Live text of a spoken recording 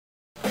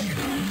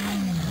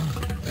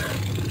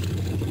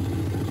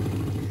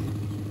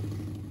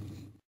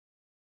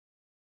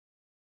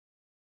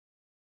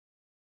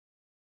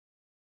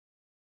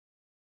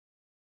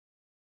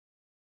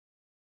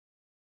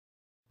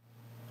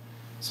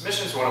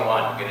Submissions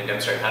 101, I'm going to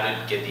demonstrate how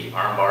to get the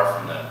arm bar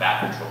from the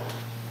back control.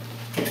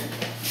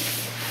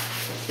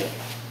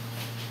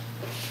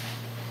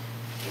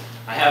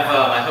 I have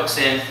my hooks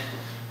in,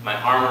 my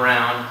arm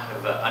around, I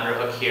have an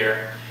underhook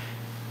here,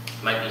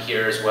 might be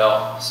here as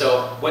well.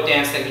 So what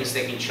Dan's thinking, he's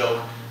thinking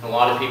choke. A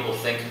lot of people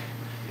think,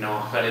 you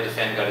know, gotta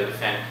defend, gotta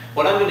defend.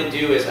 What I'm going to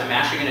do is I'm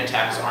actually going to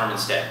attack his arm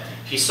instead.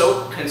 He's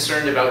so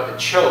concerned about the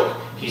choke,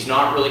 he's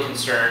not really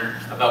concerned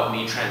about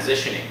me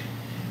transitioning.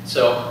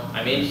 So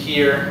I'm in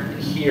here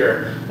and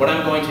here. What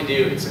I'm going to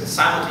do, it's a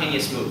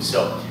simultaneous move.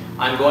 So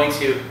I'm going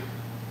to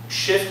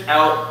shift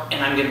out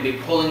and I'm going to be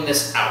pulling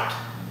this out.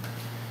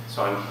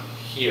 So I'm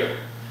here.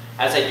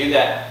 As I do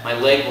that, my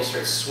leg will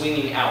start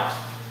swinging out.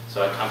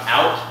 So I come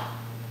out,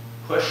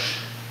 push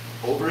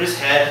over his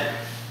head,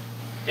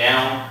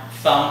 down,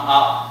 thumb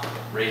up,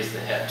 raise the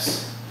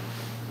hips.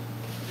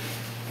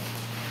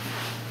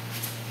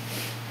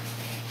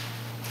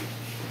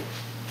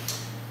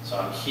 So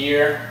I'm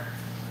here.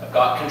 I've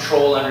got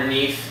control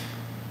underneath.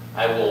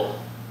 I will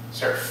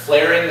start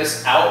flaring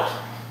this out.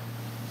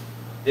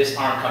 This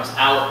arm comes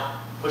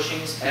out, pushing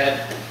his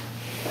head,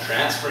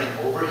 transferring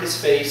over his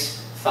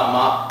face, thumb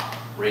up,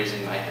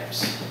 raising my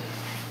hips.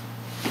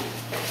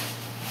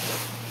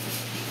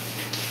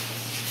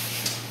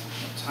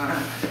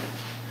 Time.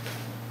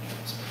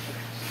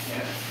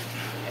 Yeah.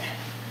 Okay.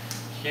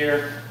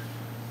 Here.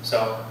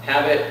 So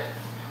have it.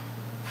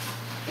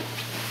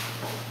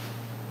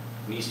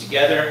 Knees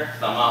together,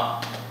 thumb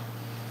up.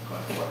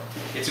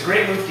 It's a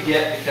great move to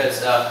get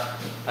because,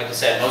 like I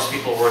said, most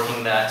people are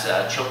working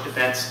that choke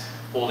defense,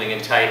 holding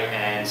it tight,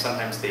 and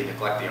sometimes they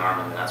neglect the arm,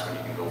 and that's when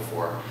you can go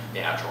for the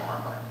actual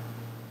arm bar.